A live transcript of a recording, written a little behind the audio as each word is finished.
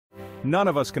None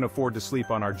of us can afford to sleep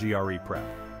on our GRE prep.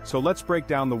 So let's break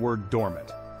down the word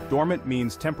dormant. Dormant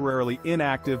means temporarily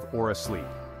inactive or asleep.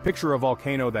 Picture a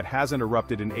volcano that hasn't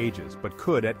erupted in ages, but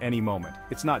could at any moment.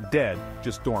 It's not dead,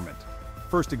 just dormant.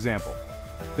 First example.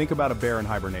 Think about a bear in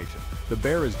hibernation. The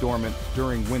bear is dormant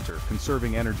during winter,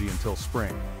 conserving energy until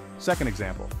spring. Second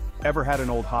example. Ever had an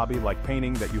old hobby like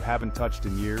painting that you haven't touched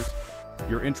in years?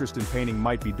 Your interest in painting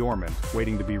might be dormant,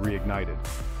 waiting to be reignited.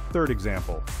 Third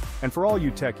example. And for all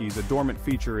you techies, a dormant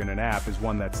feature in an app is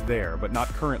one that's there, but not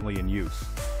currently in use.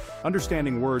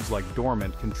 Understanding words like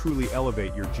dormant can truly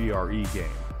elevate your GRE game.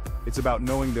 It's about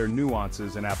knowing their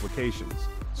nuances and applications.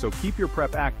 So keep your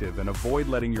prep active and avoid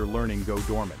letting your learning go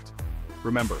dormant.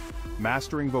 Remember,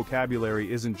 mastering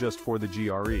vocabulary isn't just for the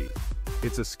GRE.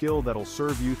 It's a skill that'll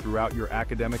serve you throughout your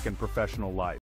academic and professional life.